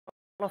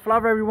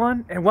Flower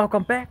everyone, and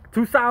welcome back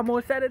to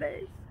Samoa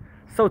Saturdays.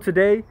 So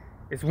today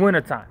it's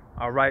winter time.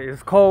 All right,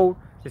 it's cold,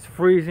 it's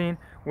freezing.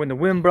 When the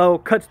wind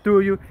blows, cuts through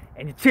you,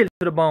 and you chill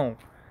to the bone.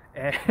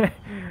 And,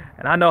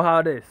 and I know how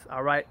it is.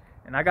 All right,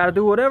 and I gotta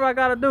do whatever I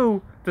gotta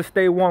do to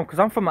stay warm, cause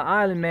I'm from an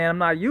island, man. I'm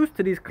not used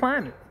to these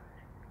climates.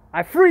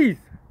 I freeze.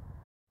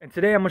 And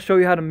today I'm gonna show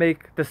you how to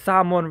make the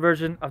Samoan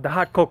version of the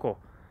hot cocoa.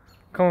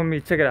 Come with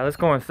me, check it out. Let's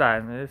go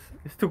inside, man.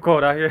 It's too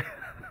cold out here.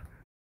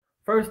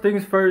 First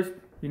things first.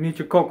 You need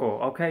your cocoa,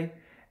 okay?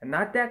 And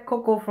not that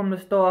cocoa from the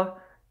store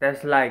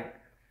that's like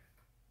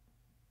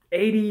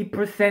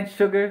 80%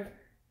 sugar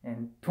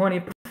and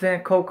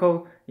 20%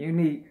 cocoa. You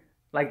need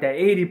like that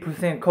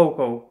 80%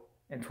 cocoa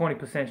and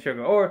 20%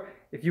 sugar. Or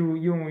if you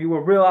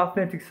a real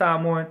authentic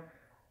Samoan,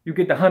 you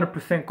get the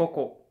 100%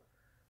 cocoa.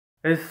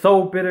 It's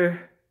so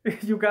bitter.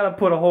 You gotta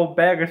put a whole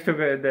bag of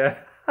sugar in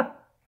there.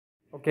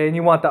 Okay, and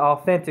you want the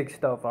authentic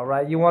stuff, all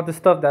right? You want the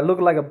stuff that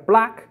look like a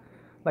block,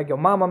 like your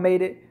mama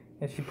made it.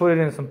 And she put it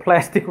in some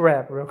plastic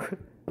wrap real quick.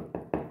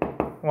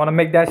 You want to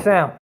make that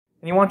sound.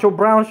 And you want your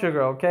brown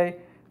sugar, okay?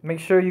 Make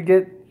sure you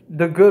get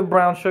the good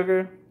brown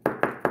sugar.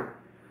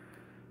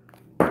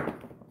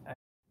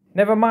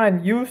 Never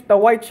mind, use the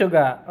white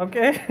sugar,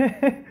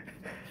 okay?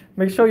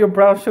 Make sure your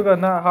brown sugar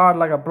not hard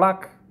like a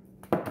block.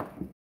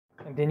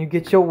 And then you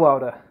get your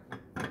water.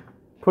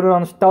 Put it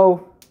on the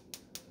stove.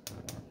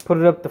 Put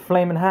it up to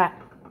flaming hot.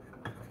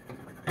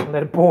 And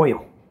let it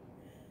boil.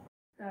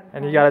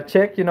 And you gotta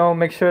check,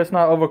 make sure it's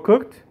not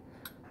overcooked.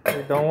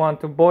 You don't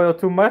want to boil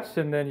too much,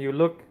 and then you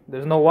look,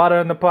 there's no water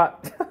in the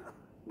pot.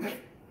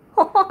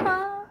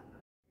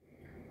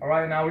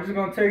 Alright, now we're just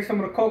gonna take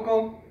some of the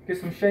cocoa, get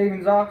some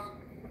shavings off,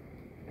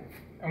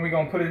 and we're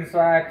gonna put it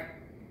inside.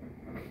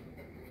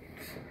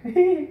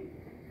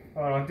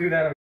 Oh, don't do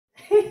that.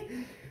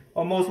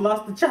 Almost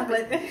lost the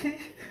chocolate.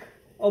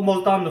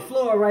 Almost on the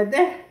floor right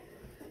there.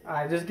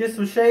 Alright, just get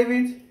some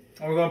shavings,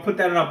 and we're gonna put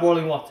that in our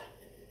boiling water.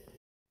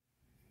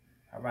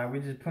 Alright,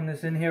 we're just putting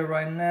this in here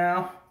right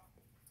now.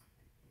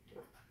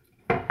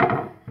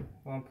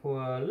 Gonna put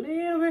a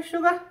little bit of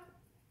sugar.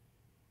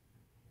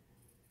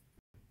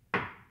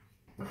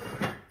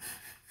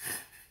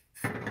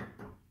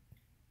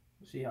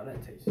 See how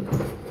that tastes.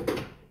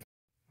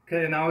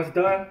 Okay, now it's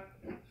done.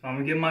 So I'm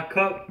gonna get my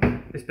cup.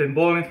 It's been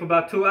boiling for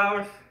about 2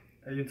 hours.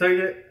 And you take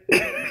it,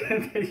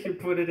 and then you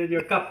put it in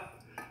your cup.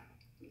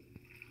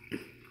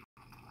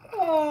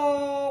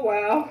 Oh,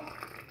 wow.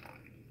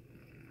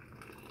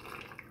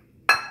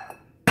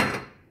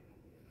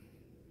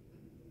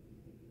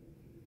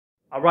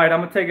 Alright, I'm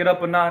gonna take it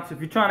up a notch. If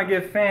you're trying to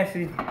get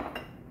fancy,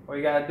 all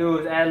you gotta do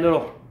is add a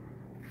little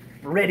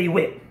ready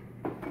whip.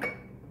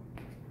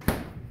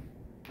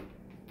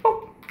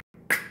 Oh.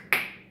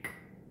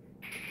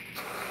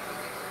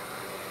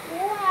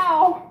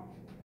 Wow!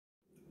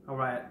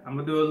 Alright, I'm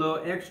gonna do a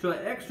little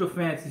extra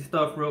fancy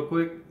stuff real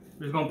quick.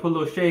 We're just gonna put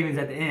little shavings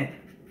at the end.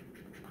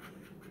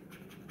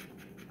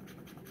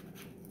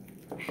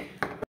 That's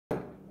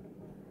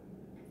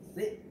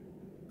it.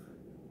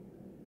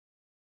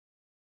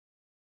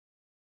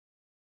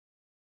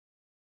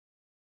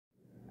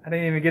 I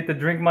didn't even get to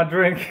drink my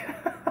drink.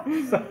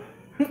 So,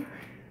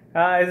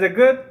 is it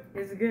good?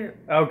 It's good.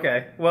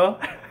 Okay, well,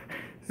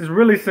 this is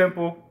really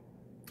simple,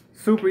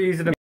 super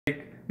easy to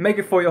make. Make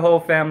it for your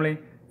whole family,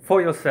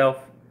 for yourself.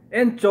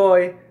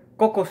 Enjoy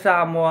Koko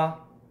Samoa,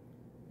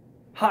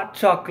 hot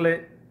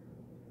chocolate,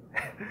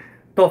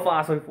 tofa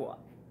asoifua.